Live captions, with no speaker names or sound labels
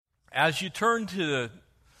As you turn to the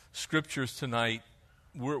Scriptures tonight,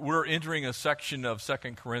 we're entering a section of 2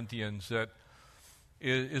 Corinthians that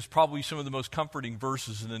is probably some of the most comforting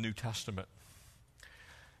verses in the New Testament.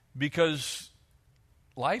 Because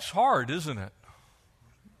life's hard, isn't it?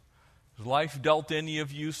 Has life dealt any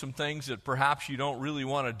of you some things that perhaps you don't really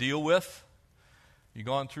want to deal with? You've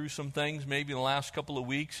gone through some things maybe in the last couple of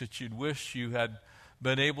weeks that you'd wish you had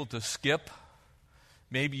been able to skip.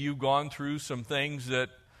 Maybe you've gone through some things that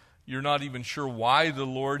you're not even sure why the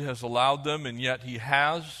Lord has allowed them, and yet He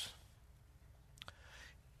has.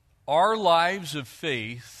 Our lives of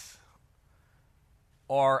faith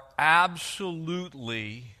are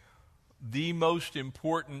absolutely the most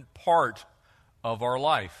important part of our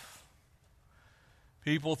life.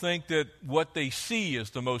 People think that what they see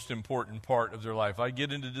is the most important part of their life. I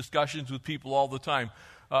get into discussions with people all the time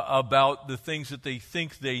about the things that they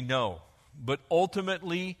think they know. But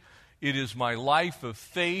ultimately, it is my life of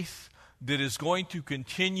faith that is going to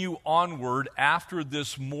continue onward after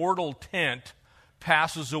this mortal tent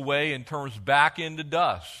passes away and turns back into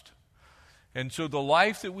dust. And so the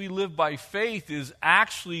life that we live by faith is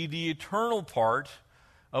actually the eternal part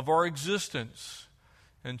of our existence.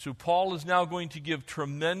 And so Paul is now going to give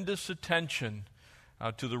tremendous attention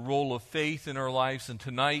to the role of faith in our lives. And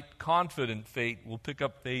tonight, confident faith, we'll pick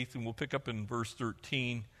up in verse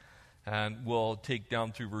 13, and we'll take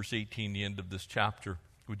down through verse 18, the end of this chapter.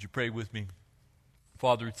 Would you pray with me?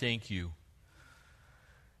 Father, thank you.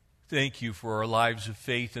 Thank you for our lives of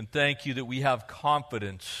faith, and thank you that we have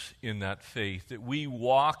confidence in that faith, that we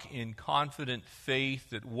walk in confident faith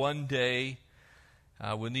that one day,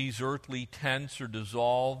 when these earthly tents are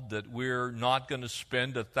dissolved, that we're not going to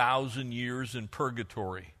spend 1,000 years in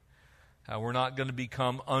purgatory. We're not going to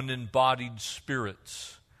become unembodied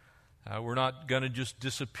spirits. We're not going to just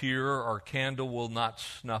disappear. Our candle will not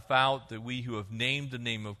snuff out, that we who have named the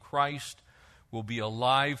name of Christ will be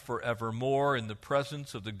alive forevermore in the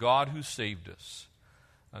presence of the God who saved us.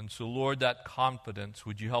 And so, Lord, that confidence,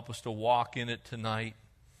 would you help us to walk in it tonight?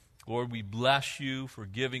 Lord, we bless you for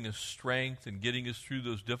giving us strength and getting us through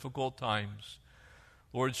those difficult times.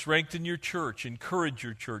 Lord, strengthen your church, encourage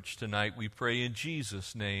your church tonight, we pray in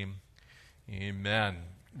Jesus' name. Amen.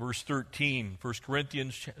 Verse 13, 2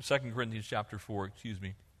 Corinthians chapter 4,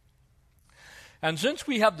 And since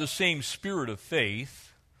we have the same spirit of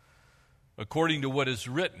faith, according to what is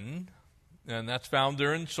written, and that's found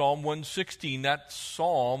there in Psalm 116, that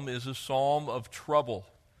psalm is a psalm of trouble.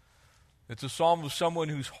 It's a psalm of someone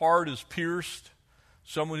whose heart is pierced,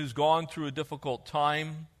 someone who's gone through a difficult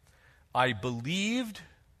time. I believed,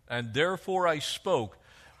 and therefore I spoke.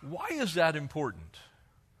 Why is that important?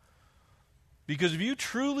 Because if you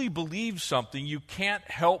truly believe something, you can't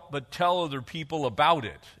help but tell other people about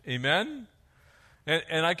it. Amen?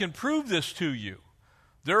 And I can prove this to you.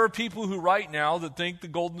 There are people who right now that think the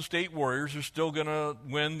Golden State Warriors are still going to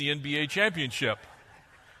win the NBA championship.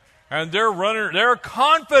 And they're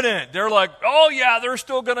confident. They're like, oh yeah, they're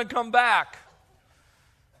still going to come back.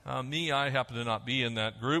 I happen to not be in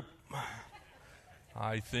that group.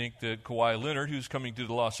 I think that Kawhi Leonard, who's coming to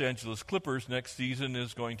the Los Angeles Clippers next season,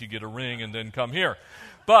 is going to get a ring and then come here.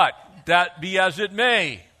 But that be as it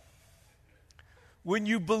may. When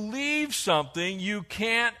you believe something, you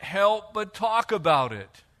can't help but talk about it.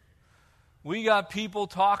 We got people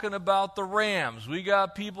talking about the Rams. We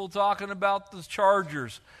got people talking about the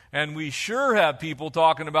Chargers. And we sure have people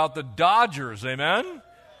talking about the Dodgers. Amen?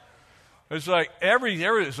 It's like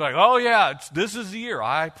it's like, oh yeah, this is the year.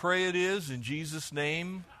 I pray it is in Jesus'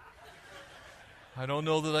 name. I don't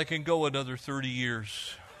know that I can go another 30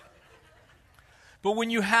 years. But when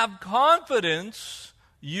you have confidence,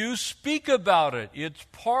 you speak about it. It's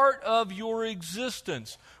part of your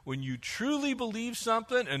existence. When you truly believe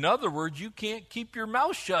something, in other words, you can't keep your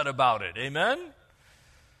mouth shut about it. Amen?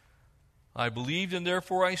 I believed and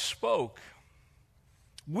therefore I spoke.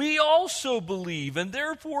 We also believe and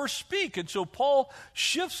therefore speak. And so Paul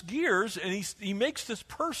shifts gears and he makes this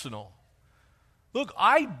personal. Look,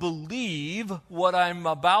 I believe what I'm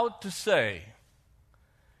about to say.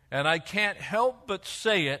 And I can't help but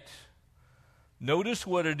say it. Notice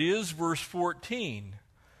what it is, verse 14.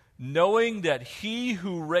 Knowing that he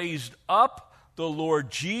who raised up the Lord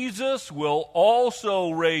Jesus will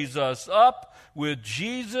also raise us up with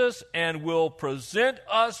Jesus and will present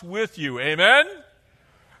us with you. Amen?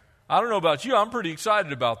 I don't know about you, I'm pretty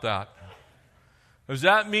excited about that. Because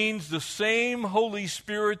that means the same Holy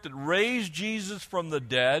Spirit that raised Jesus from the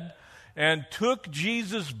dead and took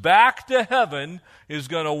Jesus back to heaven is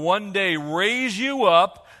going to one day raise you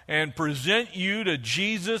up and present you to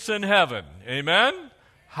Jesus in heaven. Amen?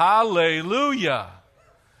 Hallelujah.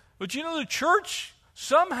 But you know, the church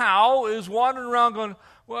somehow is wandering around going,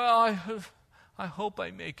 well, I hope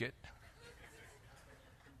I make it.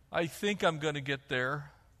 I think I'm going to get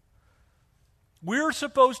there. We're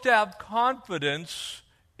supposed to have confidence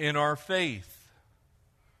in our faith.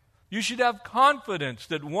 You should have confidence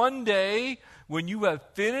that one day when you have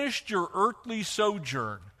finished your earthly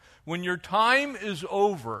sojourn, when your time is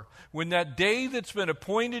over, when that day that's been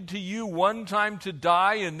appointed to you one time to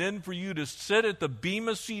die and then for you to sit at the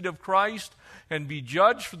bema seat of Christ and be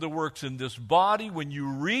judged for the works in this body, when you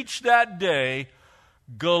reach that day,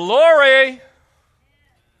 glory!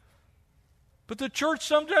 But the church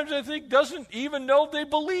sometimes, I think, doesn't even know they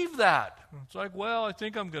believe that. It's like, well, I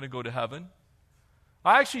think I'm going to go to heaven.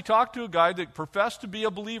 I actually talked to a guy that professed to be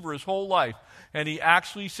a believer his whole life, and he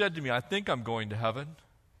actually said to me, I think I'm going to heaven.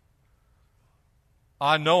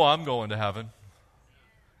 I know I'm going to heaven.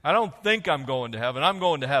 I don't think I'm going to heaven. I'm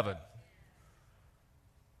going to heaven.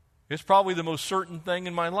 It's probably the most certain thing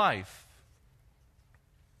in my life.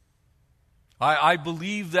 I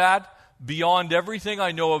believe that beyond everything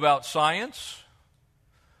I know about science,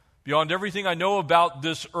 beyond everything I know about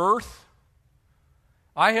this earth.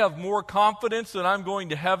 I have more confidence that I'm going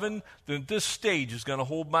to heaven than this stage is going to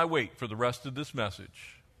hold my weight for the rest of this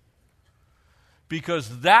message.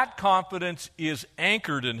 Because that confidence is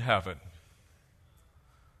anchored in heaven.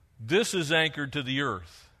 This is anchored to the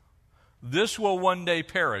earth. This will one day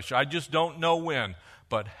perish. I just don't know when.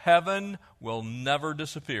 But heaven will never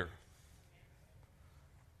disappear.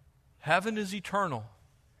 Heaven is eternal.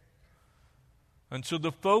 And so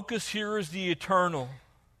the focus here is the eternal.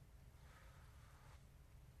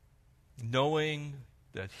 Knowing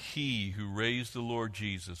that He who raised the Lord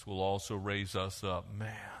Jesus will also raise us up.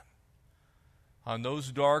 Man, on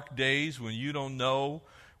those dark days when you don't know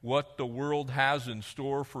what the world has in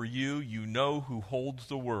store for you, you know who holds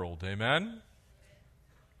the world. Amen?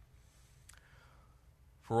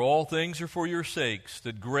 For all things are for your sakes,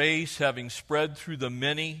 that grace, having spread through the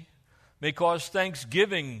many, may cause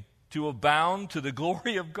thanksgiving to abound to the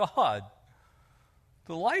glory of God.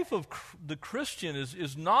 The life of the Christian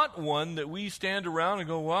is not one that we stand around and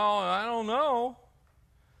go, well, I don't know.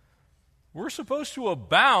 We're supposed to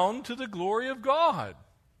abound to the glory of God.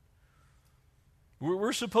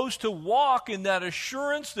 We're supposed to walk in that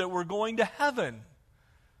assurance that we're going to heaven.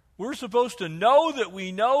 We're supposed to know that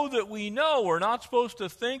we know that we know. We're not supposed to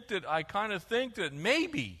think that I kind of think that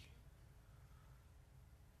maybe.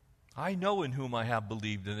 I know in whom I have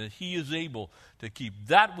believed, and that He is able to keep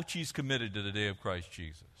that which He's committed to the day of Christ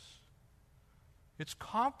Jesus. It's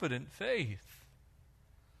confident faith.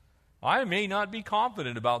 I may not be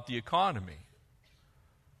confident about the economy.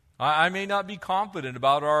 I may not be confident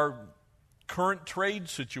about our current trade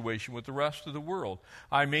situation with the rest of the world.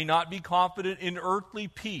 I may not be confident in earthly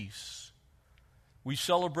peace. We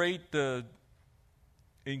celebrate the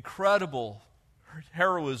incredible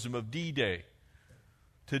heroism of D-Day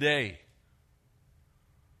today.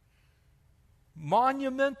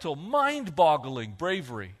 Monumental, mind-boggling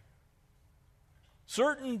bravery.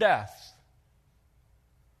 Certain death.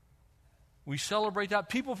 We celebrate that.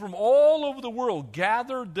 People from all over the world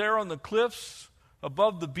gathered there on the cliffs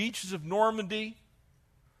above the beaches of Normandy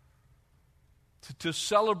to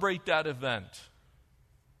celebrate that event.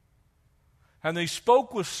 And they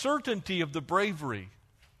spoke with certainty of the bravery.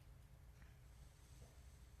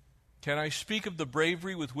 Can I speak of the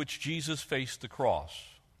bravery with which Jesus faced the cross?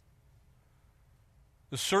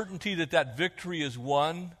 The certainty that that victory is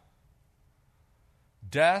won.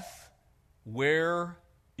 Death, where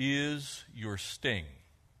is your sting?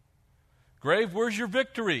 Grave, where's your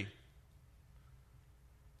victory?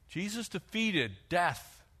 Jesus defeated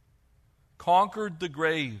death, conquered the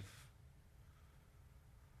grave.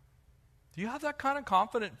 Do you have that kind of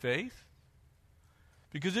confident faith?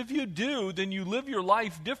 Because if you do, then you live your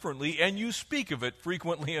life differently and you speak of it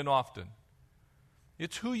frequently and often.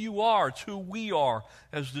 It's who you are. It's who we are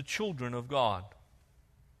as the children of God.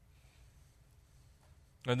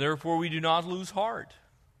 And therefore we do not lose heart.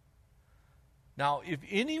 Now, if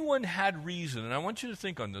anyone had reason, and I want you to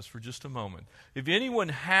think on this for just a moment. If anyone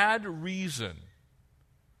had reason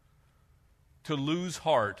to lose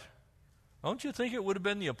heart, don't you think it would have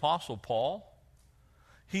been the Apostle Paul?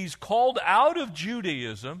 He's called out of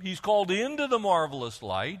Judaism. He's called into the marvelous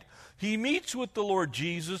light. He meets with the Lord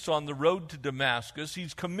Jesus on the road to Damascus.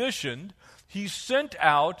 He's commissioned. He's sent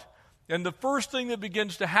out. And the first thing that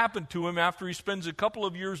begins to happen to him after he spends a couple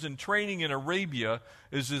of years in training in Arabia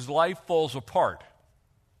is his life falls apart.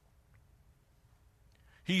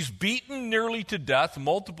 He's beaten nearly to death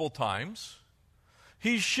multiple times.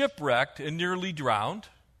 He's shipwrecked and nearly drowned.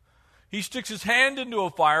 He sticks his hand into a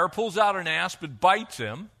fire, pulls out an asp, and bites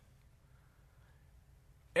him.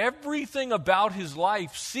 everything about his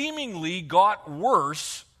life seemingly got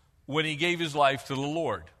worse when he gave his life to the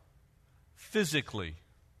Lord. Physically,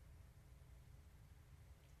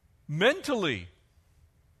 mentally,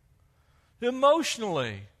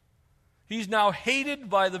 emotionally. He's now hated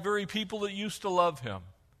by the very people that used to love him.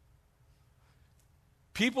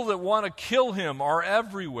 People that want to kill him are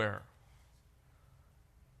everywhere.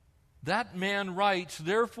 That man writes,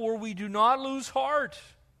 "Therefore we do not lose heart,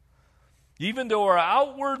 even though our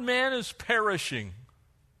outward man is perishing."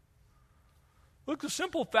 Look, the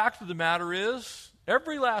simple fact of the matter is,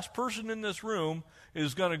 every last person in this room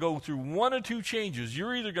is going to go through one of two changes.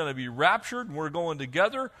 You're either going to be raptured and we're going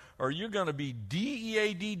together, or you're going to be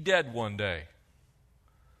DEAD dead one day.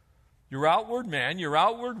 Your outward man, your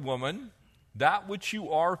outward woman, that which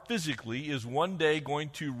you are physically is one day going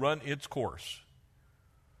to run its course.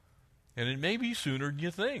 And it may be sooner than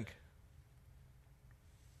you think.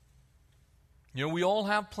 You know, we all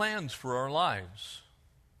have plans for our lives.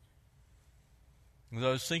 As I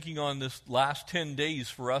was thinking on this last 10 days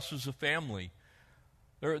for us as a family,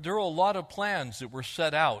 there are a lot of plans that were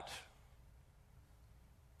set out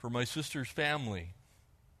for my sister's family.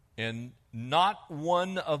 And not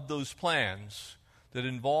one of those plans that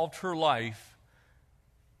involved her life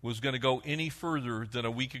was going to go any further than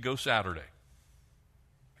a week ago Saturday.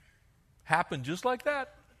 Happened just like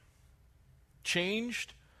that.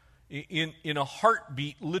 Changed in a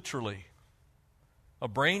heartbeat, literally. A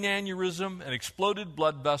brain aneurysm, an exploded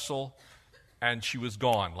blood vessel, and she was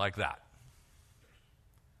gone like that.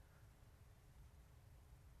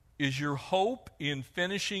 Is your hope in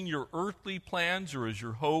finishing your earthly plans, or is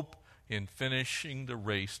your hope in finishing the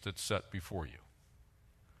race that's set before you?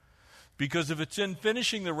 Because if it's in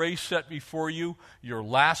finishing the race set before you, your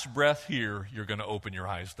last breath here, you're going to open your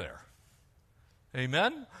eyes there.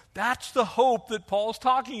 Amen? That's the hope that Paul's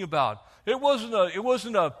talking about. It wasn't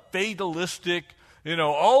a fatalistic,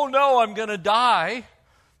 oh no, I'm going to die.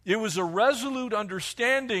 It was a resolute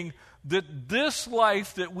understanding that this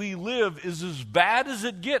life that we live is as bad as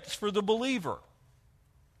it gets for the believer.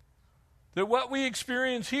 That what we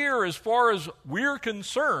experience here, as far as we're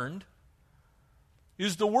concerned,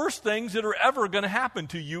 is the worst things that are ever going to happen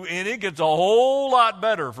to you, and it gets a whole lot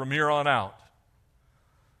better from here on out.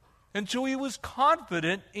 And so he was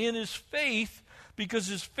confident in his faith, because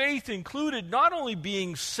his faith included not only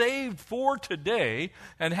being saved for today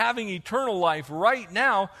and having eternal life right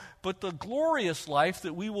now, but the glorious life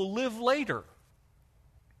that we will live later.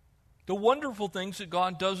 The wonderful things that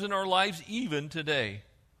God does in our lives even today.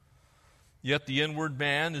 Yet the inward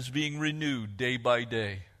man is being renewed day by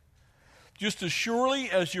day. Just as surely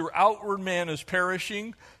as your outward man is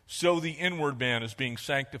perishing, so the inward man is being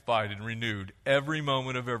sanctified and renewed every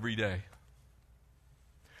moment of every day.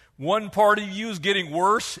 One part of you is getting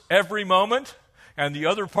worse every moment, and the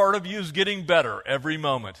other part of you is getting better every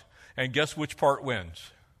moment. And guess which part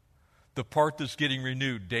wins? The part that's getting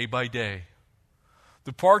renewed day by day.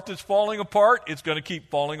 The part that's falling apart, it's going to keep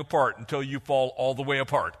falling apart until you fall all the way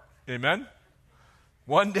apart. Amen?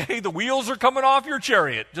 One day the wheels are coming off your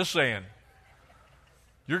chariot, just saying.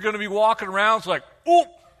 You're going to be walking around, it's like, oh,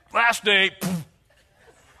 last day.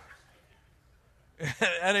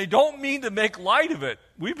 And I don't mean to make light of it.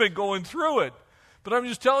 We've been going through it. But I'm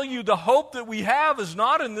just telling you, the hope that we have is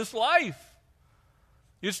not in this life.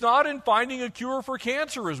 It's not in finding a cure for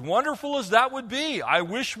cancer, as wonderful as that would be. I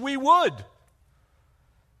wish we would.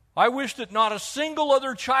 I wish that not a single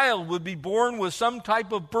other child would be born with some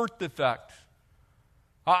type of birth defect.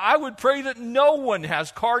 I would pray that no one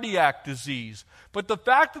has cardiac disease. But the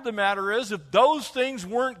fact of the matter is, if those things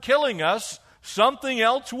weren't killing us, something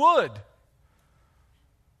else would.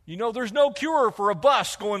 You know, there's no cure for a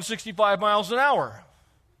bus going 65 miles an hour.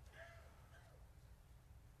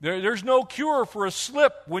 There's no cure for a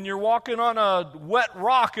slip when you're walking on a wet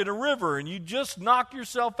rock in a river and you just knock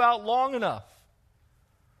yourself out long enough.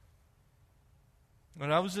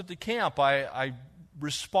 When I was at the camp, I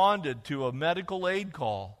responded to a medical aid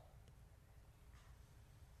call.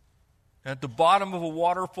 At the bottom of a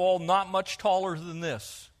waterfall, not much taller than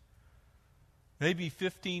this, maybe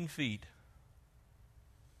 15 feet.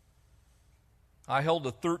 I held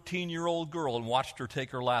a 13-year-old girl and watched her take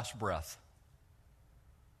her last breath.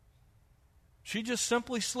 She just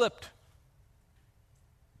simply slipped.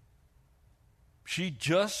 She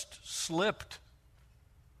just slipped.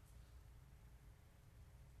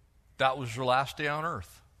 That was her last day on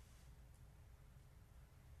earth.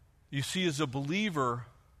 You see, as a believer,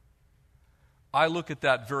 I look at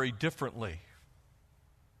that very differently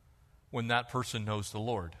when that person knows the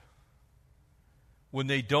Lord. When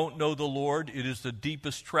they don't know the Lord, it is the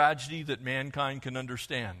deepest tragedy that mankind can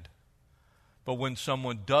understand. But when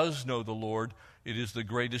someone does know the Lord, it is the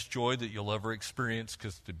greatest joy that you'll ever experience,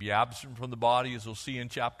 because to be absent from the body, as we'll see in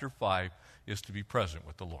chapter 5, is to be present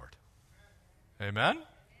with the Lord. Amen?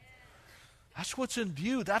 That's what's in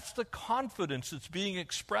view. That's the confidence that's being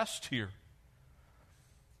expressed here.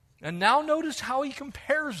 And now notice how he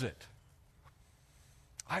compares it.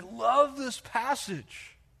 I love this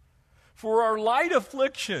passage. For our light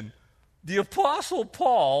affliction, the Apostle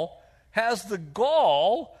Paul has the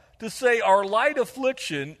gall to say our light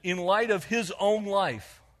affliction in light of his own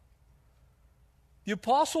life. The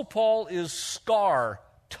Apostle Paul is scar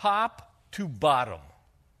top to bottom.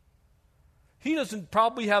 He doesn't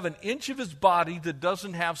probably have an inch of his body that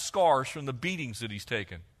doesn't have scars from the beatings that he's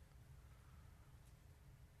taken.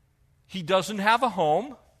 He doesn't have a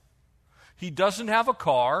home. He doesn't have a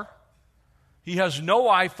car. He has no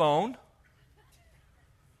iPhone.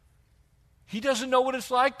 He doesn't know what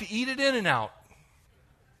it's like to eat at In-N-Out.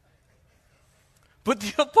 But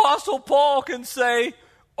the Apostle Paul can say,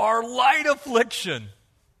 our light affliction.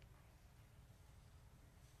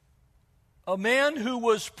 A man who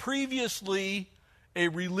was previously a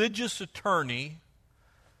religious attorney,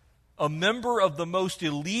 a member of the most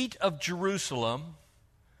elite of Jerusalem,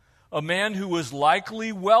 a man who was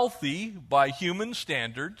likely wealthy by human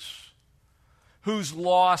standards, who's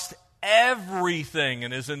lost everything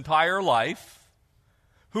in his entire life,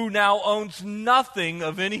 who now owns nothing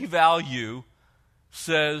of any value,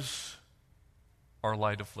 says, our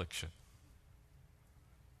light affliction,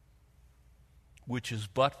 which is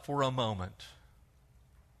but for a moment,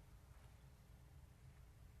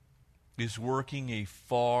 is working a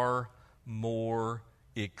far more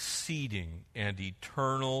exceeding and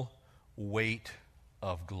eternal weight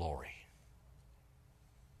of glory.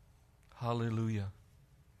 Hallelujah.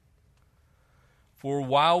 For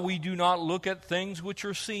while we do not look at things which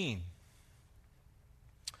are seen,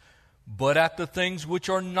 but at the things which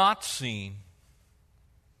are not seen,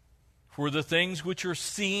 for the things which are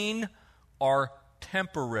seen are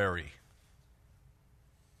temporary,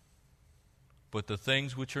 but the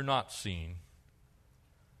things which are not seen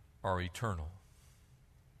are eternal.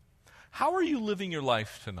 How are you living your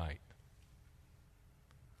life tonight?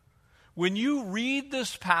 When you read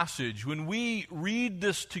this passage, when we read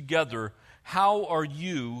this together, how are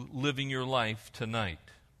you living your life tonight?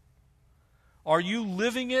 Are you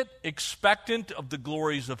living it expectant of the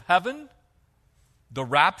glories of heaven, the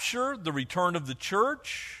rapture, the return of the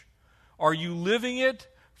church? Are you living it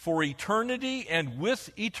for eternity and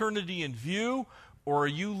with eternity in view? Or are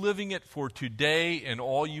you living it for today and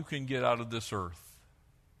all you can get out of this earth?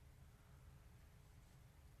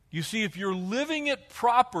 You see, if you're living it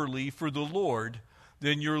properly for the Lord,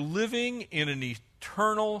 then you're living in an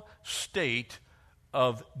eternal state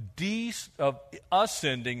of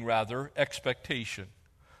ascending expectation.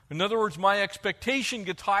 In other words, my expectation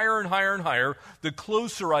gets higher and higher and higher the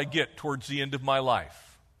closer I get towards the end of my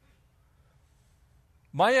life.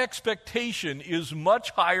 My expectation is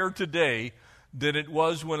much higher today than it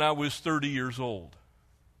was when I was 30 years old.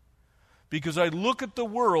 Because I look at the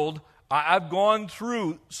world, I've gone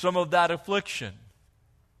through some of that affliction.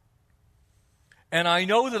 And I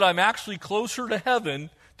know that I'm actually closer to heaven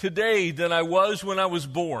today than I was when I was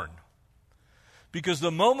born. Because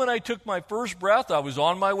the moment I took my first breath, I was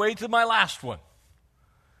on my way to my last one.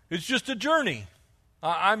 It's just a journey.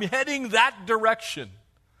 I'm heading that direction.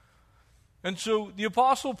 And so the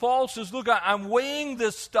Apostle Paul says, look, I'm weighing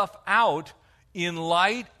this stuff out in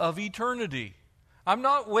light of eternity. I'm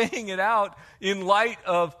not weighing it out in light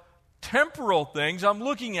of temporal things. I'm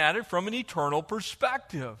looking at it from an eternal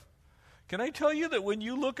perspective. Can I tell you that when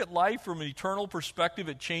you look at life from an eternal perspective,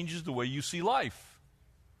 it changes the way you see life?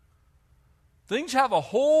 Things have a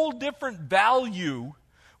whole different value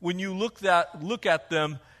when you look at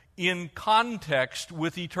them in context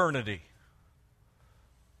with eternity.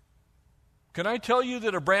 Can I tell you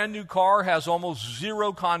that a brand new car has almost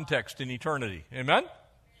zero context in eternity? Amen?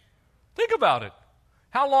 Think about it.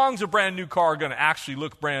 How long is a brand new car going to actually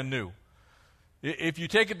look brand new? If you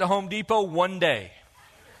take it to Home Depot, 1 day.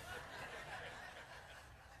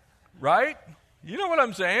 Right? You know what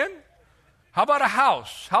I'm saying? How about a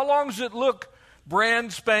house? How long does it look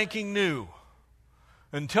brand spanking new?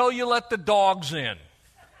 Until you let the dogs in.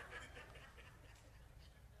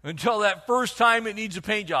 Until that first time it needs a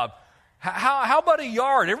paint job. How about a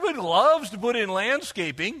yard? Everybody loves to put in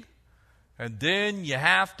landscaping, and then you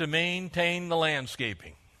have to maintain the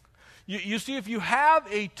landscaping. You see, if you have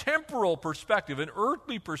a temporal perspective, an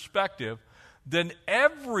earthly perspective, then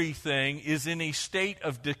everything is in a state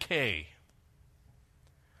of decay.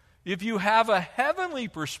 If you have a heavenly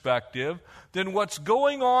perspective, then what's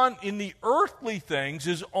going on in the earthly things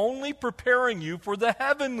is only preparing you for the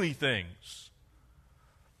heavenly things.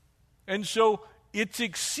 And so it's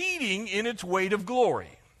exceeding in its weight of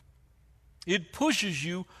glory. It pushes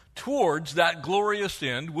you towards that glorious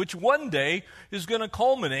end, which one day is going to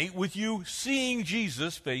culminate with you seeing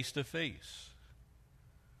Jesus face to face.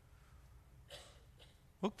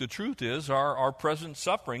 Look, the truth is our present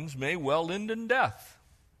sufferings may well end in death.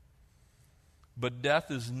 But death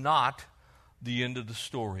is not the end of the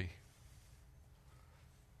story.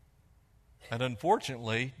 And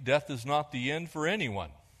unfortunately, death is not the end for anyone.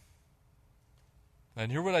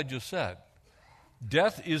 And hear what I just said.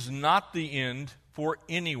 Death is not the end for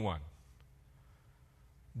anyone.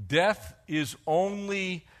 Death is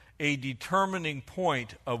only a determining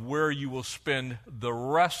point of where you will spend the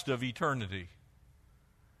rest of eternity.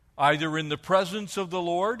 Either in the presence of the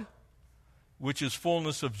Lord, which is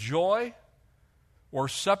fullness of joy, or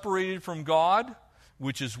separated from God,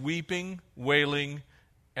 which is weeping, wailing,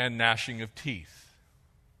 and gnashing of teeth.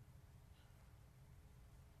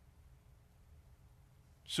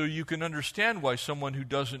 So you can understand why someone who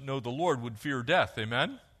doesn't know the Lord would fear death,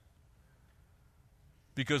 amen?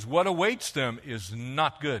 Because what awaits them is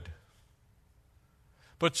not good.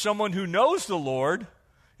 But someone who knows the Lord,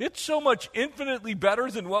 it's so much infinitely better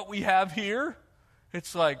than what we have here.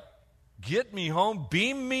 It's like, get me home,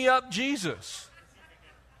 beam me up, Jesus.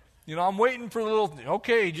 You know, I'm waiting for the little,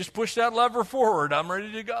 okay, just push that lever forward. I'm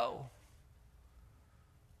ready to go.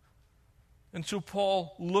 And so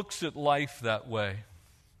Paul looks at life that way.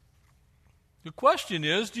 The question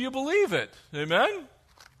is, do you believe it? Amen?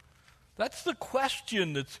 That's the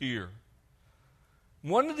question that's here.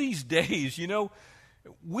 One of these days, you know,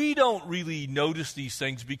 we don't really notice these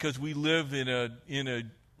things because we live in a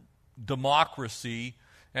democracy.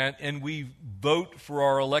 And we vote for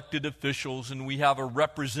our elected officials, and we have a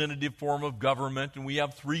representative form of government, and we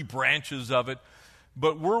have 3 branches of it.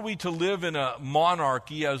 But were we to live in a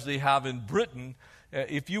monarchy, as they have in Britain,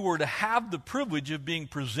 if you were to have the privilege of being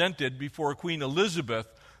presented before Queen Elizabeth,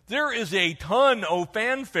 there is a ton of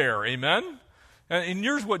fanfare, amen? And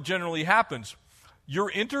here's what generally happens. You're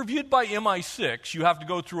interviewed by MI6. You have to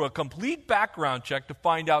go through a complete background check to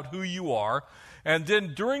find out who you are. And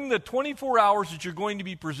then during the 24 hours that you're going to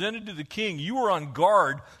be presented to the king, you are on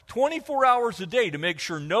guard 24 hours a day to make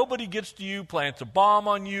sure nobody gets to you, plants a bomb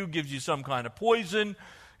on you, gives you some kind of poison.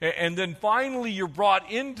 And then finally you're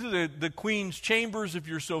brought into the queen's chambers if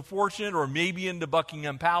you're so fortunate, or maybe into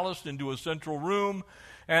Buckingham Palace, into a central room.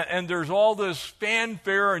 And there's all this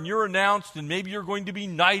fanfare, and you're announced, and maybe you're going to be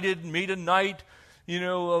knighted and made a knight, you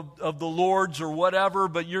know, of the lords or whatever.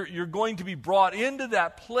 But you're going to be brought into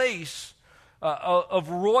that place of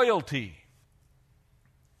royalty.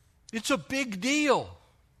 It's a big deal.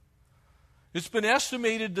 It's been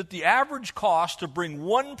estimated that the average cost to bring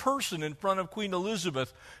one person in front of Queen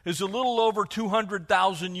Elizabeth is a little over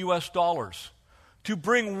 $200,000 US. To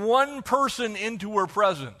bring one person into her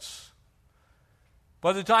presence.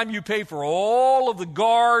 By the time you pay for all of the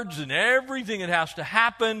guards and everything that has to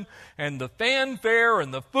happen, and the fanfare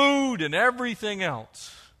and the food and everything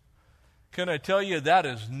else, can I tell you, that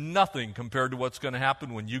is nothing compared to what's going to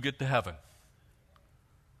happen when you get to heaven.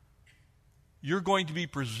 You're going to be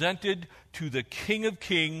presented to the King of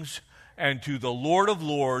Kings and to the Lord of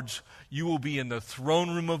Lords. You will be in the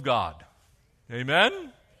throne room of God.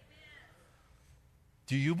 Amen?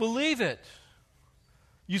 Do you believe it?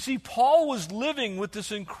 You see, Paul was living with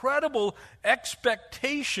this incredible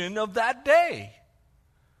expectation of that day.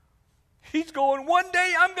 He's going, one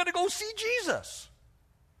day I'm going to go see Jesus.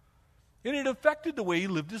 And it affected the way he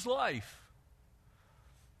lived his life.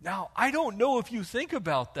 Now, I don't know if you think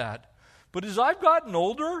about that, but as I've gotten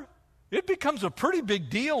older, it becomes a pretty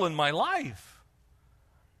big deal in my life.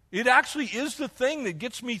 It actually is the thing that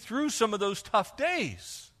gets me through some of those tough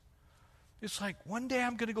days. It's like, one day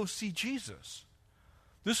I'm going to go see Jesus.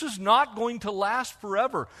 This is not going to last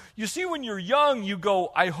forever. You see, when you're young, you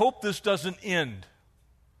go, I hope this doesn't end.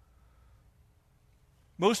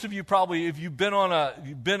 Most of you probably, if you've been on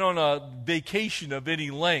a vacation of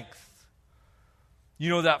any length, you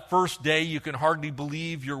know that first day you can hardly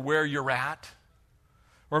believe you're where you're at.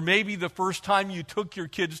 Or maybe the first time you took your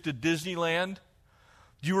kids to Disneyland.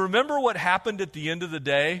 Do you remember what happened at the end of the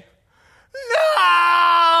day?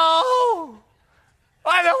 No!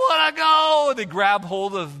 I don't want to go. And they grab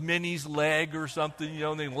hold of Minnie's leg or something,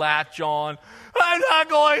 and they latch on. I'm not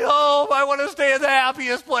going home. I want to stay in the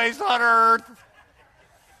happiest place on earth.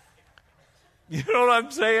 You know what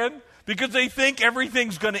I'm saying? Because they think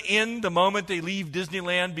everything's going to end the moment they leave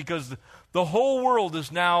Disneyland, because the whole world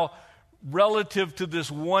is now relative to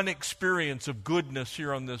this one experience of goodness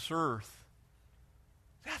here on this earth.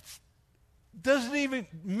 Doesn't even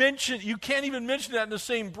mention, you can't even mention that in the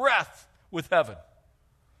same breath with heaven.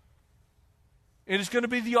 And it's going to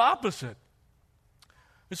be the opposite.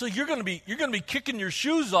 It's like you're going to be kicking your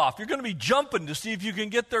shoes off. You're going to be jumping to see if you can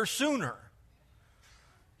get there sooner.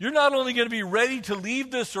 You're not only going to be ready to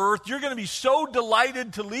leave this earth, you're going to be so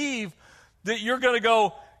delighted to leave that you're going to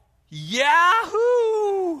go,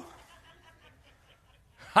 Yahoo!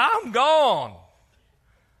 I'm gone.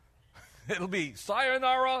 It'll be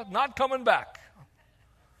sayonara, not coming back.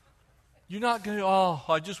 You're not going to,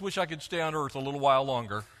 I just wish I could stay on earth a little while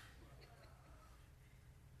longer.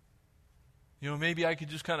 Maybe I could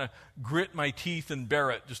just kind of grit my teeth and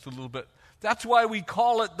bear it just a little bit. That's why we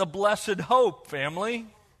call it the blessed hope, family.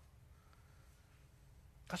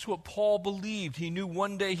 That's what Paul believed. He knew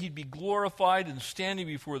one day he'd be glorified and standing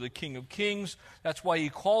before the King of Kings. That's why he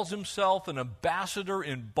calls himself an ambassador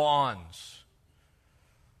in bonds.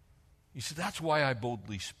 He said, that's why I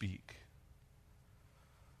boldly speak.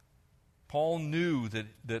 Paul knew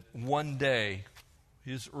that one day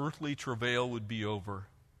his earthly travail would be over.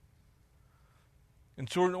 And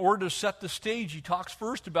so in order to set the stage, he talks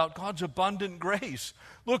first about God's abundant grace.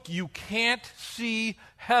 Look, you can't see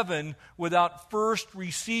heaven without first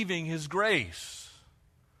receiving his grace.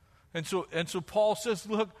 And so Paul says,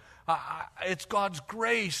 look, it's God's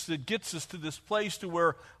grace that gets us to this place to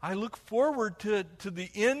where I look forward to the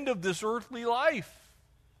end of this earthly life.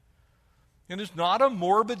 And it's not a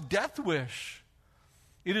morbid death wish.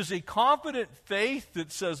 It is a confident faith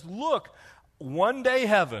that says, look, one day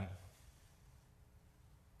heaven.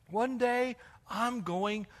 One day, I'm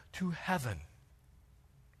going to heaven.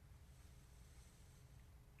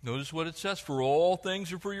 Notice what it says, for all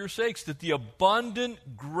things are for your sakes, that the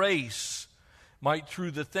abundant grace might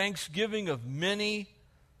through the thanksgiving of many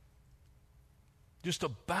just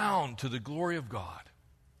abound to the glory of God.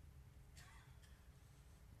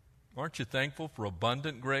 Aren't you thankful for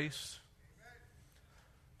abundant grace?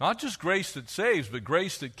 Not just grace that saves, but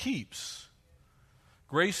grace that keeps.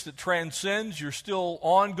 Grace that transcends your still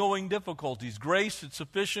ongoing difficulties. Grace that's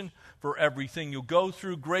sufficient for everything you'll go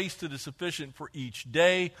through. Grace that is sufficient for each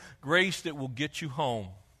day. Grace that will get you home.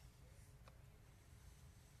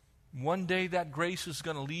 One day that grace is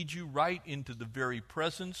going to lead you right into the very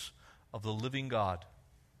presence of the living God.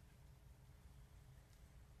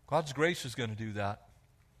 God's grace is going to do that.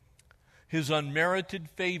 His unmerited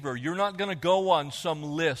favor. You're not going to go on some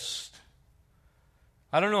list.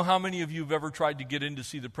 I don't know how many of you have ever tried to get in to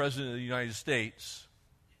see the President of the United States,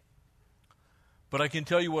 but I can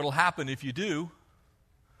tell you what will happen if you do.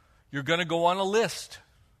 You're going to go on a list,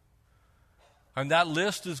 and that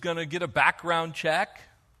list is going to get a background check,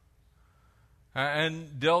 and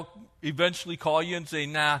they'll eventually call you and say,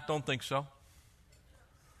 nah, don't think so.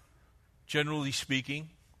 Generally speaking,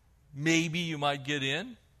 maybe you might get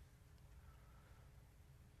in,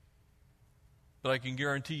 but I can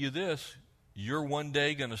guarantee you this. You're one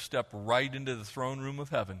day going to step right into the throne room of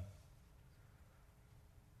heaven.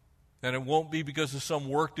 And it won't be because of some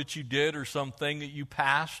work that you did or something that you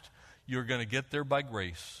passed. You're going to get there by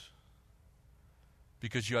grace.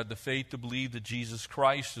 Because you had the faith to believe that Jesus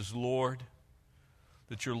Christ is Lord,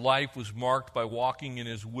 that your life was marked by walking in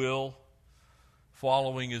His will,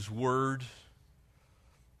 following His word,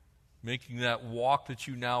 making that walk that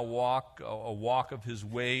you now walk a walk of His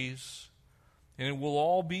ways. And it will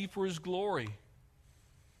all be for His glory.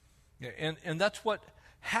 And that's what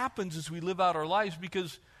happens as we live out our lives,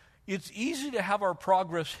 because it's easy to have our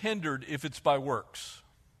progress hindered if it's by works.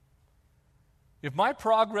 If my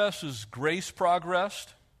progress is grace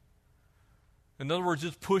progressed, in other words,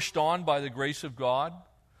 it's pushed on by the grace of God,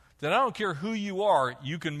 then I don't care who you are,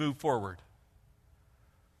 you can move forward.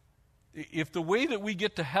 If the way that we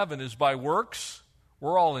get to heaven is by works,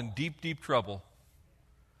 we're all in deep, deep trouble.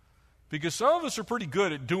 Because some of us are pretty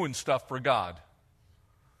good at doing stuff for God.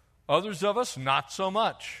 Others of us, not so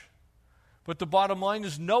much. But the bottom line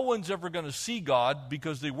is no one's ever going to see God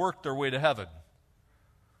because they worked their way to heaven.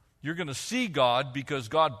 You're going to see God because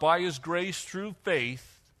God, by His grace through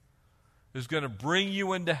faith, is going to bring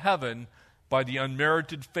you into heaven by the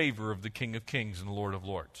unmerited favor of the King of Kings and the Lord of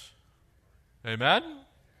Lords. Amen?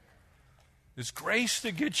 It's grace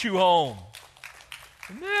that gets you home.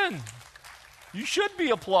 Amen. You should be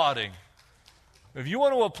applauding. If you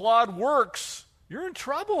want to applaud works, you're in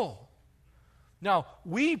trouble. Now,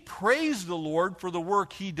 we praise the Lord for the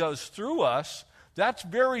work He does through us. That's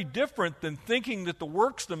very different than thinking that the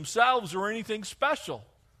works themselves are anything special.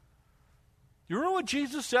 You remember what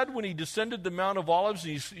Jesus said when he descended the Mount of Olives?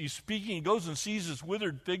 And he's speaking, he goes and sees this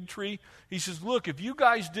withered fig tree. He says, look, if you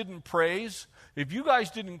guys didn't praise, if you guys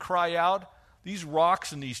didn't cry out, these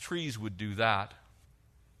rocks and these trees would do that.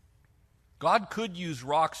 God could use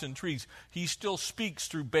rocks and trees. He still speaks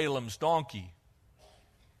through Balaam's donkey.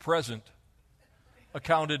 Present.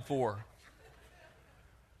 Accounted for.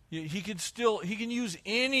 He can use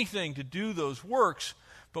anything to do those works,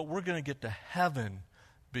 but we're going to get to heaven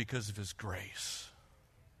because of his grace.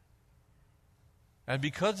 And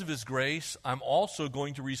because of his grace, I'm also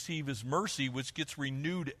going to receive his mercy, which gets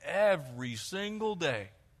renewed every single day.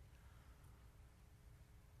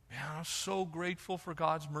 Man, I'm so grateful for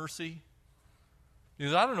God's mercy.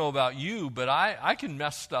 Because I don't know about you, but I can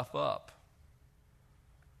mess stuff up.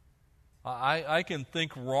 I can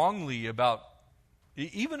think wrongly about,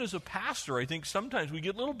 even as a pastor, I think sometimes we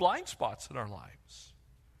get little blind spots in our lives.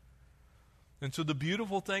 And so the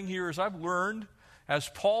beautiful thing here is I've learned, as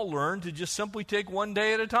Paul learned, to just simply take one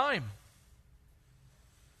day at a time.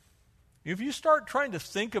 If you start trying to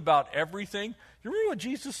think about everything, you remember what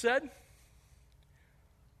Jesus said?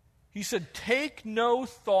 He said, take no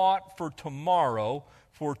thought for tomorrow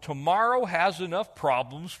has enough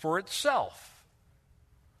problems for itself.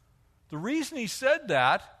 The reason he said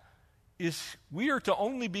that is we are to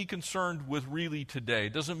only be concerned with really today.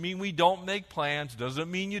 Doesn't mean we don't make plans.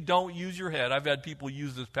 Doesn't mean you don't use your head. I've had people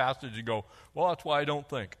use this passage and go, well, that's why I don't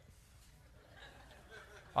think.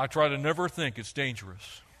 I try to never think. It's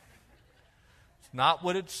dangerous. It's not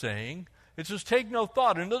what it's saying. It says take no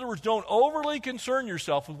thought. In other words, don't overly concern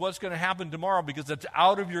yourself with what's going to happen tomorrow because that's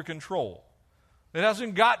out of your control. It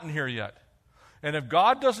hasn't gotten here yet. And if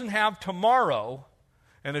God doesn't have tomorrow,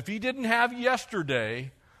 and if he didn't have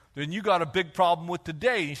yesterday, then you got a big problem with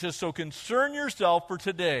today. He says, so concern yourself for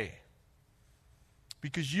today.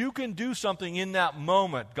 Because you can do something in that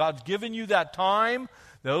moment. God's given you that time.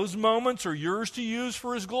 Those moments are yours to use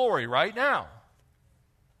for his glory right now.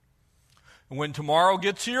 And when tomorrow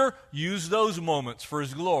gets here, use those moments for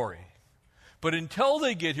his glory. But until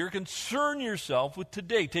they get here, concern yourself with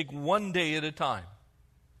today. Take one day at a time.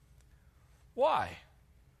 Why?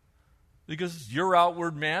 Because your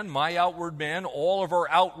outward man, my outward man, all of our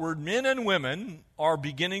outward men and women are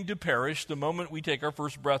beginning to perish the moment we take our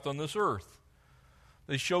first breath on this earth.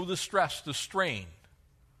 They show the stress, the strain.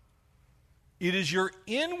 It is your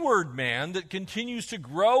inward man that continues to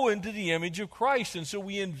grow into the image of Christ. And so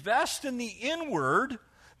we invest in the inward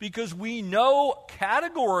because we know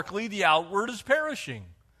categorically the outward is perishing.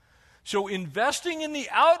 So investing in the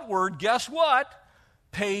outward, guess what?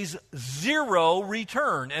 Pays zero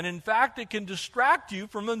return. And in fact, it can distract you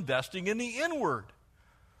from investing in the inward.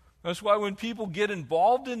 That's why when people get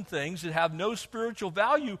involved in things that have no spiritual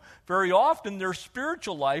value, very often their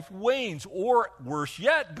spiritual life wanes, or worse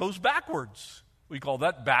yet, goes backwards. We call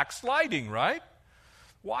that backsliding, right?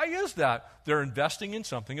 Why is that? They're investing in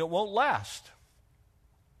something that won't last.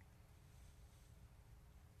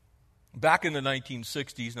 Back in the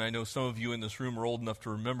 1960s, and I know some of you in this room are old enough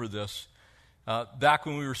to remember this, back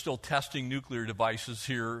when we were still testing nuclear devices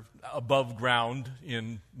here above ground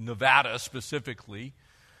in Nevada specifically,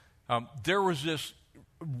 there was this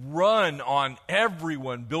run on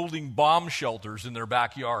everyone building bomb shelters in their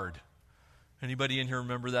backyard. Anybody in here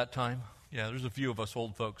remember that time? Yeah, there's a few of us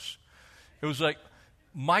old folks. It was like,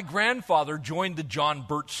 my grandfather joined the John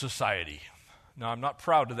Birch Society. Now, I'm not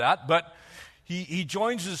proud of that, but he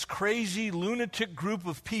joins this crazy lunatic group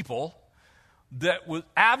of people that was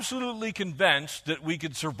absolutely convinced that we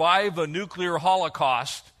could survive a nuclear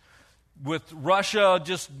holocaust with Russia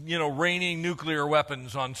just, raining nuclear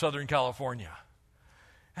weapons on Southern California.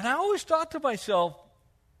 And I always thought to myself,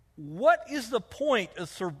 what is the point of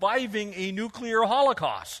surviving a nuclear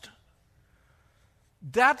holocaust?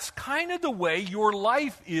 That's kind of the way your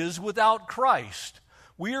life is without Christ.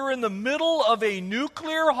 We are in the middle of a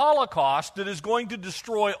nuclear holocaust that is going to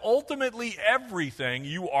destroy ultimately everything.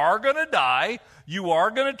 You are going to die. You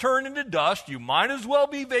are going to turn into dust. You might as well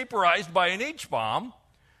be vaporized by an H-bomb.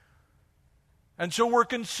 And so we're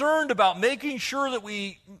concerned about making sure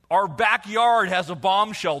that our backyard has a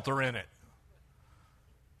bomb shelter in it.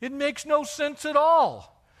 It makes no sense at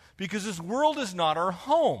all because this world is not our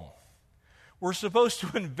home. We're supposed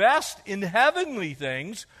to invest in heavenly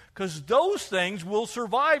things because those things will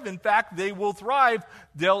survive. In fact, they will thrive.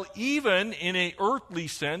 They'll even, in an earthly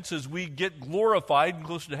sense, as we get glorified and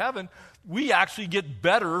closer to heaven, we actually get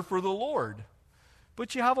better for the Lord.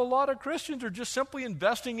 But you have a lot of Christians who are just simply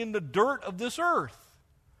investing in the dirt of this earth.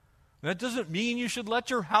 That doesn't mean you should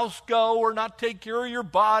let your house go or not take care of your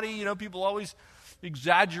body. People always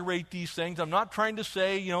exaggerate these things. I'm not trying to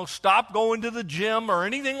say, stop going to the gym or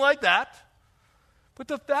anything like that. But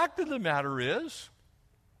the fact of the matter is,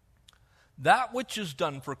 that which is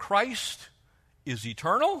done for Christ is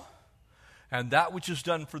eternal, and that which is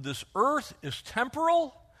done for this earth is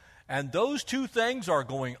temporal, and those two things are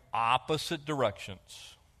going opposite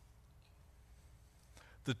directions.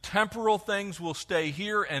 The temporal things will stay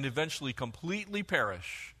here and eventually completely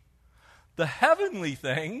perish. The heavenly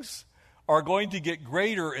things are going to get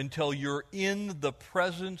greater until you're in the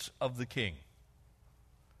presence of the King.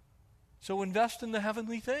 So invest in the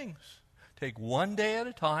heavenly things. Take one day at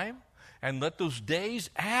a time and let those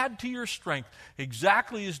days add to your strength,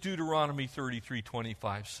 exactly as Deuteronomy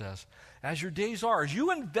 33:25 says. As your days are, as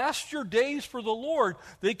you invest your days for the Lord,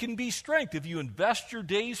 they can be strength. If you invest your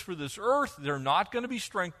days for this earth, they're not going to be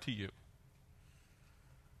strength to you.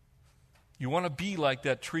 You want to be like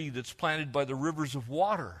that tree that's planted by the rivers of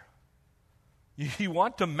water. You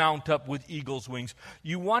want to mount up with eagle's wings.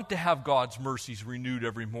 You want to have God's mercies renewed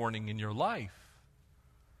every morning in your life.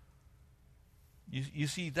 You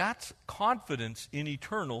see, that's confidence in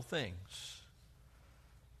eternal things.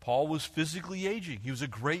 Paul was physically aging. He was a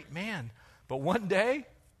great man. But one day,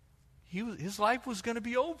 his life was going to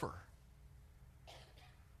be over.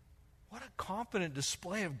 What a confident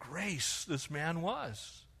display of grace this man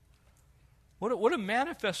was. What a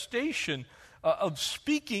manifestation of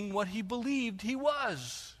speaking what he believed he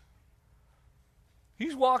was.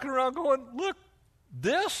 He's walking around going, look,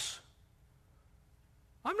 this,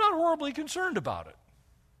 I'm not horribly concerned about it.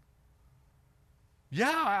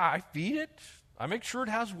 Yeah, I feed it. I make sure it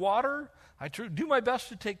has water. I do my best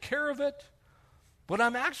to take care of it. But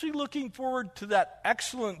I'm actually looking forward to that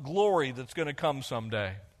excellent glory that's going to come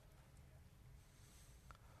someday.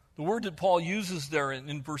 The word that Paul uses there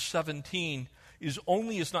in verse 17 is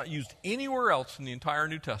not used anywhere else in the entire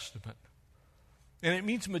New Testament. And it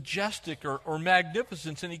means majestic or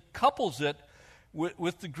magnificence, and he couples it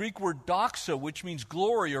with the Greek word doxa, which means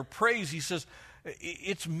glory or praise. He says,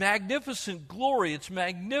 it's magnificent glory, it's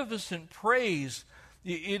magnificent praise.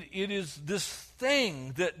 It is this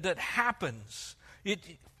thing that happens. It's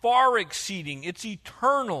far exceeding, it's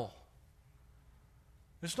eternal.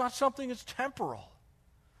 It's not something that's temporal.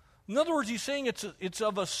 In other words, he's saying it's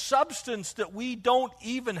of a substance that we don't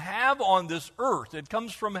even have on this earth. It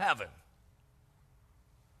comes from heaven.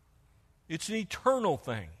 It's an eternal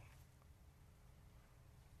thing.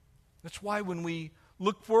 That's why when we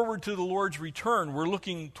look forward to the Lord's return, we're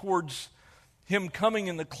looking towards him coming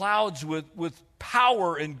in the clouds with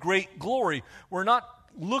power and great glory. We're not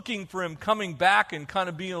looking for him coming back and kind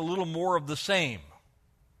of being a little more of the same.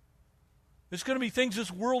 It's going to be things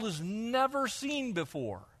this world has never seen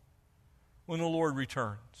before when the Lord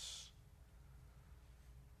returns.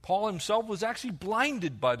 Paul himself was actually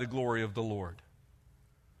blinded by the glory of the Lord.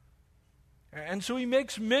 And so he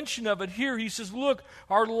makes mention of it here. He says, look,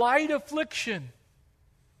 our light affliction,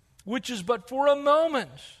 which is but for a moment,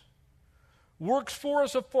 works for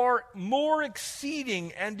us a far more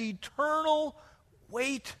exceeding and eternal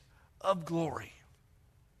weight of glory.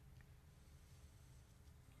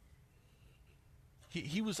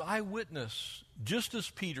 He was eyewitness, just as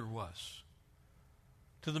Peter was,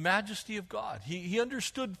 to the majesty of God. He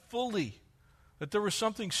understood fully that there was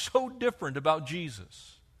something so different about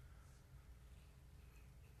Jesus.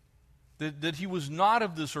 That he was not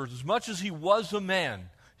of this earth. As much as he was a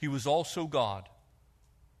man, he was also God.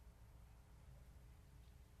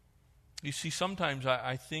 You see, sometimes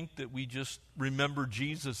I think that we just remember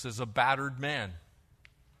Jesus as a battered man.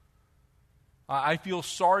 I feel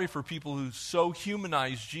sorry for people who so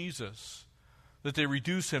humanize Jesus that they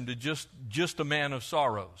reduce him to just a man of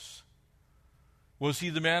sorrows. Was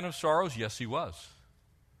he the man of sorrows? Yes, he was.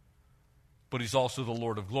 But he's also the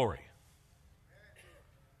Lord of glory.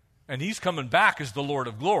 And he's coming back as the Lord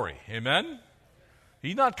of glory. Amen?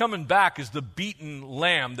 He's not coming back as the beaten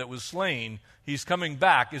lamb that was slain. He's coming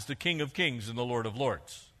back as the King of kings and the Lord of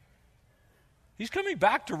lords. He's coming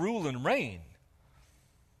back to rule and reign.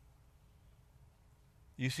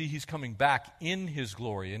 You see, he's coming back in his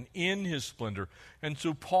glory and in his splendor. And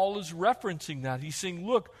so Paul is referencing that. He's saying,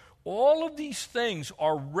 look, all of these things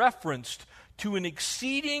are referenced to an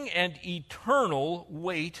exceeding and eternal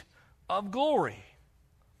weight of glory.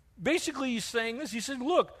 Basically, he's saying this. He said,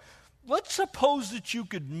 look, let's suppose that you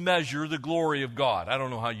could measure the glory of God. I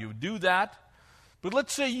don't know how you would do that, but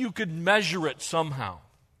let's say you could measure it somehow.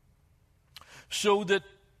 So that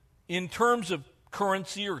in terms of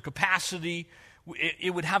currency or capacity,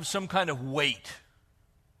 it would have some kind of weight.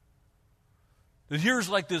 That here's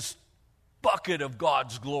like this bucket of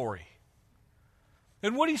God's glory.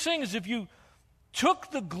 And what he's saying is if you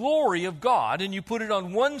took the glory of God and you put it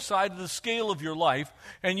on one side of the scale of your life,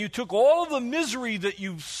 and you took all of the misery that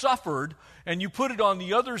you've suffered and you put it on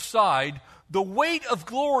the other side, the weight of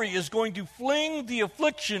glory is going to fling the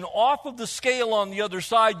affliction off of the scale on the other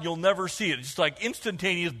side, and you'll never see it. It's like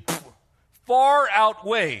instantaneous, far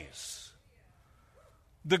outweighs.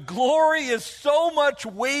 The glory is so much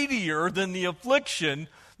weightier than the affliction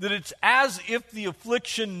that it's as if the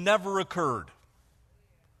affliction never occurred.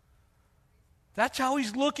 That's how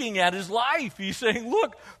he's looking at his life. He's saying,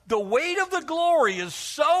 look, the weight of the glory is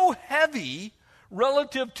so heavy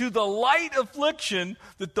relative to the light affliction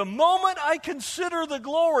that the moment I consider the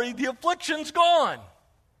glory, the affliction's gone.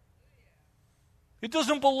 It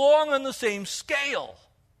doesn't belong on the same scale.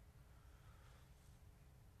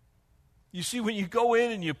 You see, when you go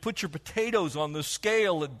in and you put your potatoes on the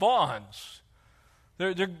scale at Bonds,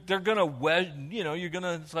 they're going to wedge, you're going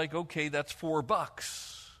to, it's like, okay, that's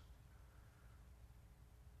 $4.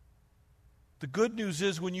 The good news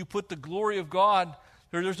is when you put the glory of God,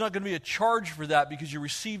 there's not going to be a charge for that because you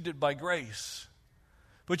received it by grace.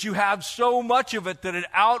 But you have so much of it that it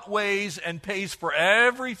outweighs and pays for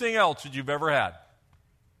everything else that you've ever had.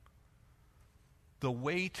 The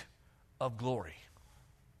weight of glory.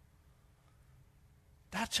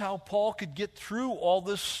 That's how Paul could get through all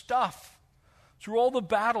this stuff, through all the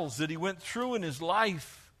battles that he went through in his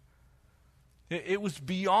life. It was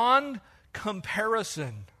beyond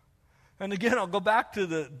comparison. And again, I'll go back to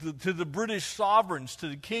the British sovereigns, to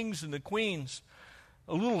the kings and the queens.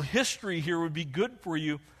 A little history here would be good for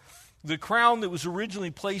you. The crown that was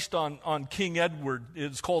originally placed on King Edward,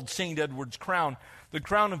 it's called St. Edward's crown. The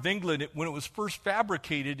crown of England, when it was first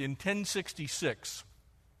fabricated in 1066,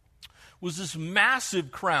 was this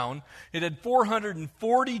massive crown. It had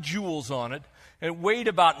 440 jewels on it. And it weighed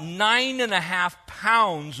about 9.5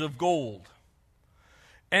 pounds of gold.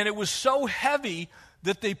 And it was so heavy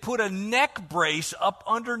that they put a neck brace up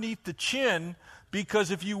underneath the chin, because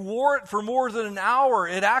if you wore it for more than an hour,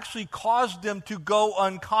 it actually caused them to go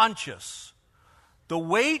unconscious. The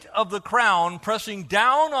weight of the crown pressing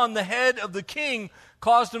down on the head of the king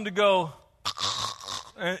caused him to go.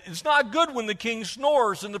 It's not good when the king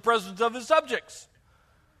snores in the presence of his subjects.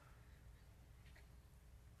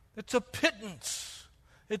 It's a pittance.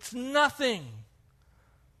 It's nothing.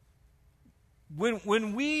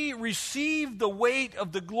 When we receive the weight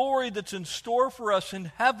of the glory that's in store for us in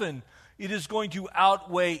heaven, it is going to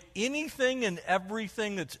outweigh anything and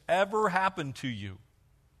everything that's ever happened to you.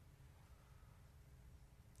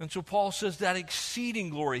 And so Paul says that exceeding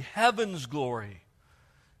glory, heaven's glory,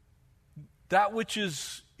 that which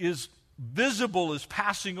is visible is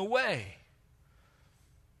passing away.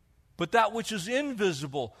 But that which is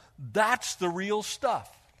invisible, that's the real stuff.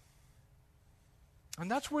 And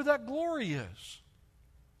that's where that glory is.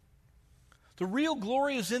 The real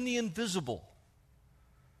glory is in the invisible.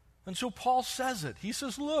 And so Paul says it. He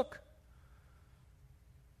says, look,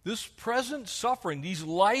 this present suffering, these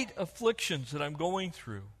light afflictions that I'm going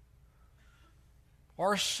through,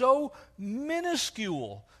 are so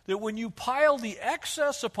minuscule that when you pile the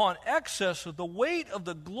excess upon excess of the weight of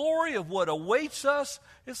the glory of what awaits us,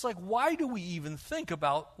 it's like, why do we even think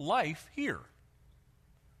about life here?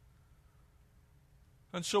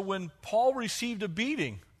 And so when Paul received a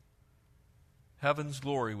beating, heaven's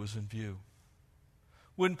glory was in view.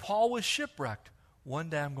 When Paul was shipwrecked, one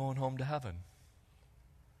day I'm going home to heaven.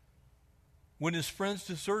 When his friends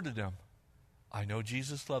deserted him, I know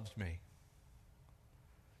Jesus loves me.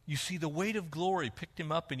 You see, the weight of glory picked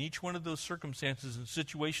him up in each one of those circumstances and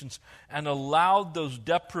situations and allowed those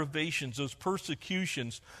deprivations, those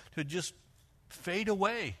persecutions to just fade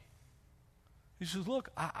away. He says, look,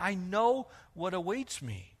 I know what awaits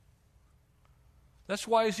me. That's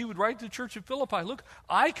why, as he would write to the church of Philippi, look,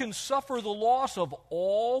 I can suffer the loss of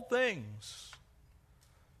all things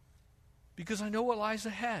because I know what lies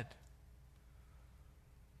ahead.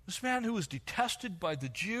 This man who was detested by the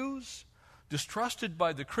Jews, distrusted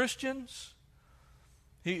by the Christians,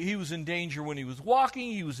 he was in danger when he was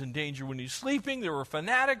walking. He was in danger when he was sleeping. There were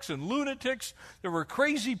fanatics and lunatics. There were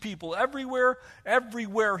crazy people everywhere.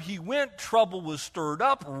 Everywhere he went, trouble was stirred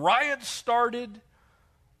up. Riots started.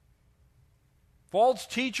 False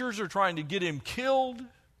teachers are trying to get him killed.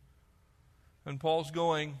 And Paul's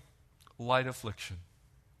going, light affliction.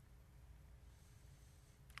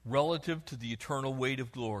 Relative to the eternal weight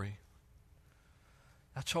of glory.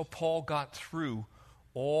 That's how Paul got through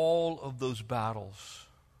all of those battles.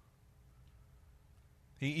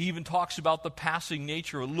 He even talks about the passing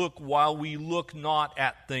nature. Look, while we look not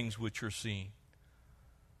at things which are seen.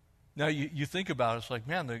 Now, you think about it, it's like,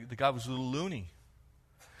 man, the guy was a little loony.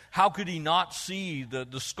 How could he not see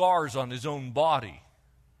the scars on his own body?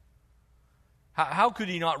 How could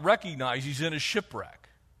he not recognize he's in a shipwreck?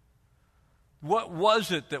 What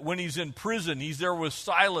was it that when he's in prison, he's there with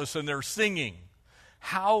Silas and they're singing?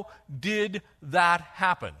 How did that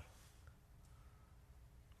happen?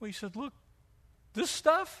 Well, he said, look, this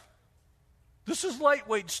stuff, this is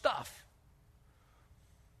lightweight stuff.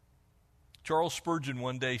 Charles Spurgeon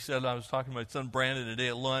one day said, I was talking to my son Brandon today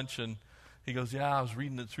at lunch, and he goes, yeah, I was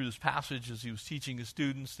reading it through this passage as he was teaching his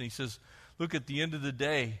students, and he says, look, at the end of the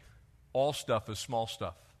day, all stuff is small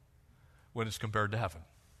stuff when it's compared to heaven.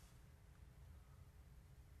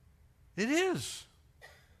 It is.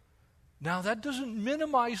 Now, that doesn't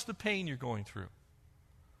minimize the pain you're going through.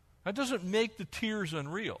 That doesn't make the tears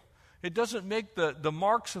unreal. It doesn't make the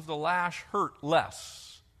marks of the lash hurt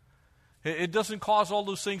less. It doesn't cause all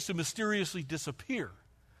those things to mysteriously disappear.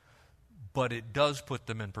 But it does put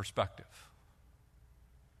them in perspective.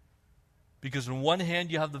 Because on one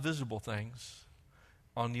hand, you have the visible things.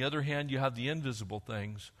 On the other hand, you have the invisible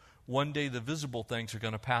things. One day, the visible things are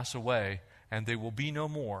going to pass away, and they will be no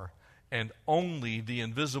more. And only the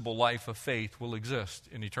invisible life of faith will exist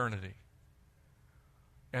in eternity.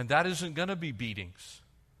 And that isn't going to be beatings.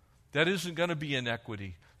 That isn't going to be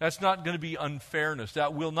inequity. That's not going to be unfairness.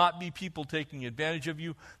 That will not be people taking advantage of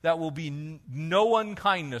you. That will be no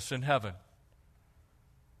unkindness in heaven.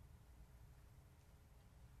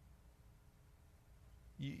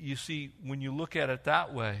 You see, when you look at it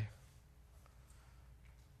that way,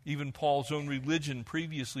 even Paul's own religion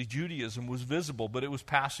previously, Judaism, was visible, but it was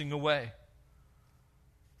passing away.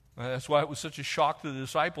 That's why it was such a shock to the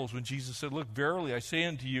disciples when Jesus said, look, verily I say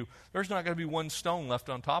unto you, there's not going to be one stone left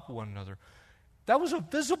on top of one another. That was a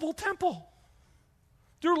visible temple.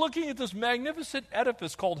 They're looking at this magnificent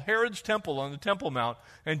edifice called Herod's Temple on the Temple Mount,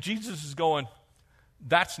 and Jesus is going,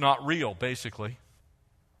 that's not real, basically.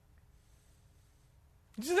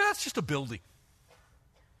 He said, that's just a building.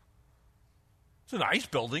 It's a nice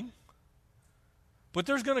building. But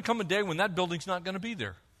there's going to come a day when that building's not going to be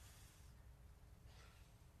there.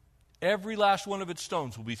 Every last one of its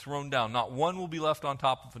stones will be thrown down. Not one will be left on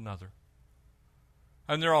top of another.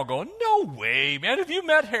 And they're all going, no way, man. Have you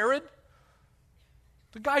met Herod?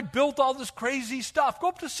 The guy built all this crazy stuff. Go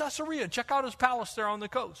up to Caesarea and check out his palace there on the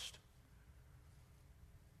coast.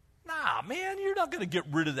 Nah, man, you're not going to get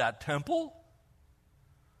rid of that temple.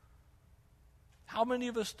 How many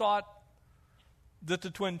of us thought that the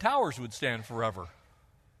Twin Towers would stand forever?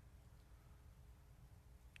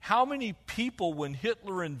 How many people, when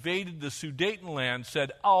Hitler invaded the Sudetenland,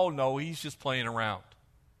 said, oh no, he's just playing around?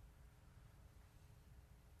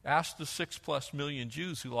 Ask the 6+ million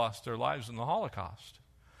Jews who lost their lives in the Holocaust.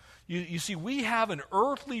 You see, we have an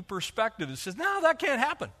earthly perspective that says, no, that can't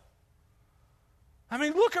happen. I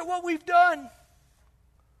mean, look at what we've done.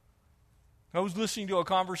 I was listening to a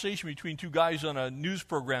conversation between two guys on a news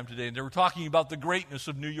program today, and they were talking about the greatness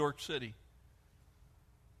of New York City.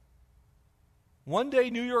 One day,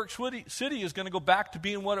 New York City is going to go back to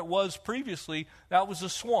being what it was previously. That was a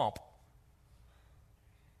swamp.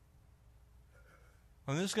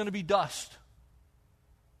 And there's going to be dust.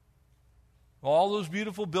 All those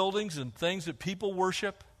beautiful buildings and things that people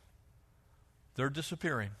worship, they're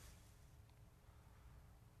disappearing.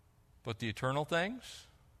 But the eternal things,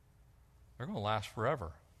 they're going to last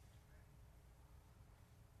forever.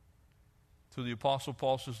 So the Apostle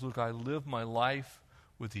Paul says, look, I live my life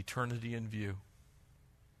with eternity in view.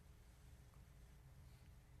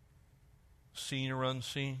 Seen or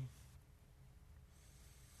unseen.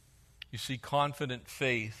 You see, confident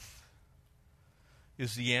faith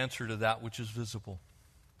is the answer to that which is visible.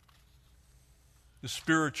 The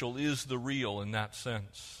spiritual is the real in that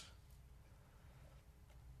sense.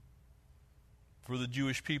 For the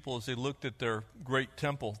Jewish people, as they looked at their great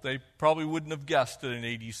temple, they probably wouldn't have guessed that in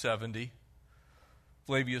AD 70,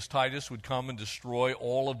 Flavius Titus would come and destroy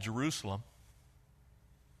all of Jerusalem.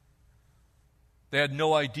 They had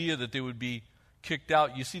no idea that they would be kicked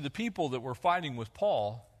out. You see, the people that were fighting with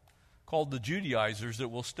Paul, called the Judaizers, that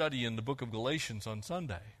we'll study in the book of Galatians on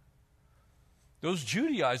Sunday, those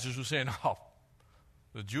Judaizers were saying, oh,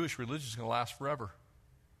 the Jewish religion is going to last forever.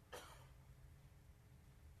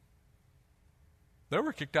 They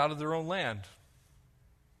were kicked out of their own land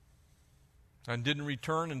and didn't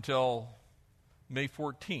return until May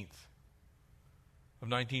 14th of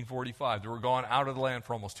 1945. They were gone out of the land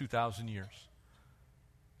for almost 2,000 years.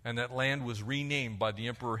 And that land was renamed by the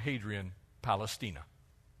Emperor Hadrian, Palestina.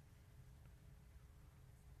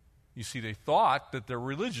 You see, they thought that their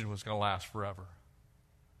religion was going to last forever.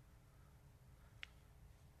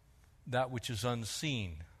 That which is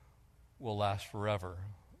unseen will last forever.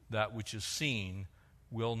 That which is seen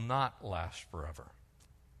will not last forever.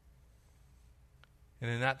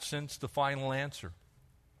 And in that sense, the final answer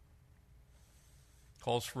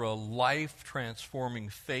calls for a life-transforming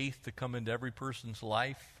faith to come into every person's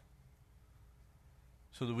life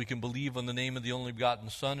so that we can believe on the name of the only begotten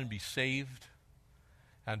Son and be saved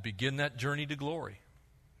and begin that journey to glory.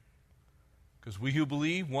 Because we who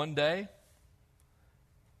believe one day,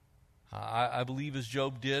 I believe as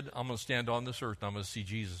Job did, I'm going to stand on this earth and I'm going to see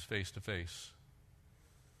Jesus face to face.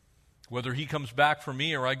 Whether he comes back for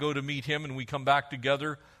me or I go to meet him and we come back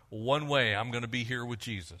together, one way, I'm going to be here with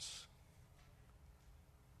Jesus.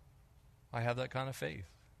 I have that kind of faith.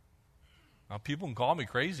 Now, people can call me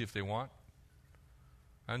crazy if they want,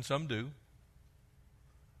 and some do.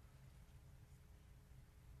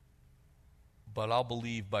 But I'll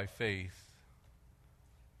believe by faith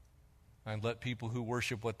and let people who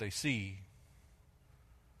worship what they see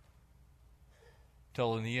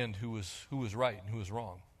tell in the end who is right and who is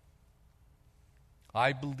wrong.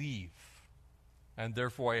 I believe, and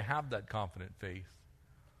therefore I have that confident faith,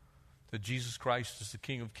 that Jesus Christ is the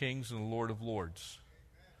King of kings and the Lord of lords,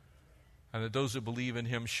 and that those that believe in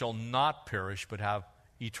him shall not perish but have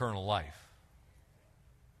eternal life.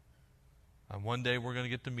 And one day we're going to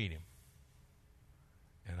get to meet him,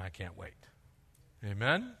 and I can't wait.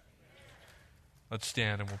 Amen? Let's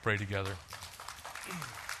stand and we'll pray together.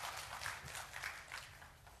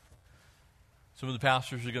 Some of the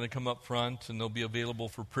pastors are going to come up front and they'll be available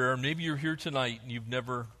for prayer. Maybe you're here tonight and you've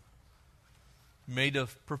never made a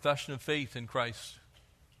profession of faith in Christ.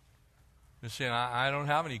 You're saying, I don't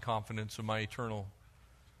have any confidence in my eternal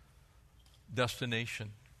destination.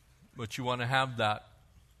 But you want to have that.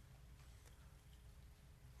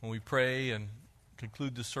 When we pray and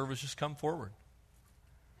conclude the service, just come forward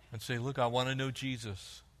and say, look, I want to know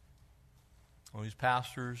Jesus. All these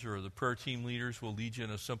pastors or the prayer team leaders will lead you in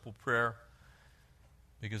a simple prayer,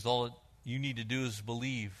 because all you need to do is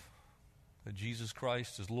believe that Jesus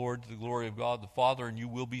Christ is Lord to the glory of God the Father, and you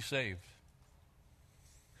will be saved.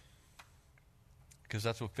 Because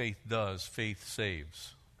that's what faith does. Faith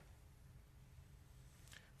saves.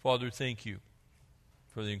 Father, thank you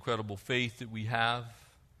for the incredible faith that we have.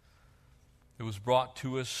 It was brought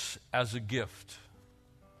to us as a gift.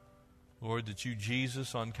 Lord, that you,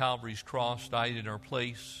 Jesus, on Calvary's cross, died in our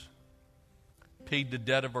place, paid the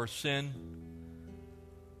debt of our sin,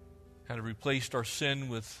 and replaced our sin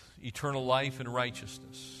with eternal life and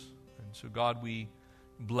righteousness. And so, God, we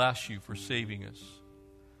bless you for saving us.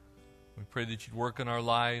 We pray that you'd work in our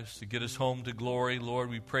lives to get us home to glory. Lord,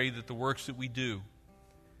 we pray that the works that we do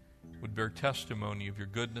would bear testimony of your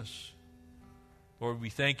goodness. Lord, we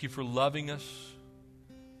thank you for loving us.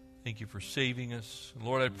 Thank you for saving us. And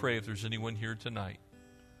Lord, I pray if there's anyone here tonight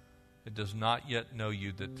that does not yet know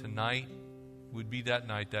you, that tonight would be that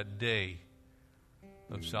night, that day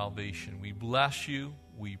of salvation. We bless you.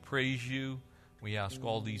 We praise you. We ask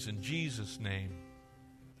all these in Jesus' name.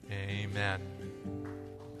 Amen.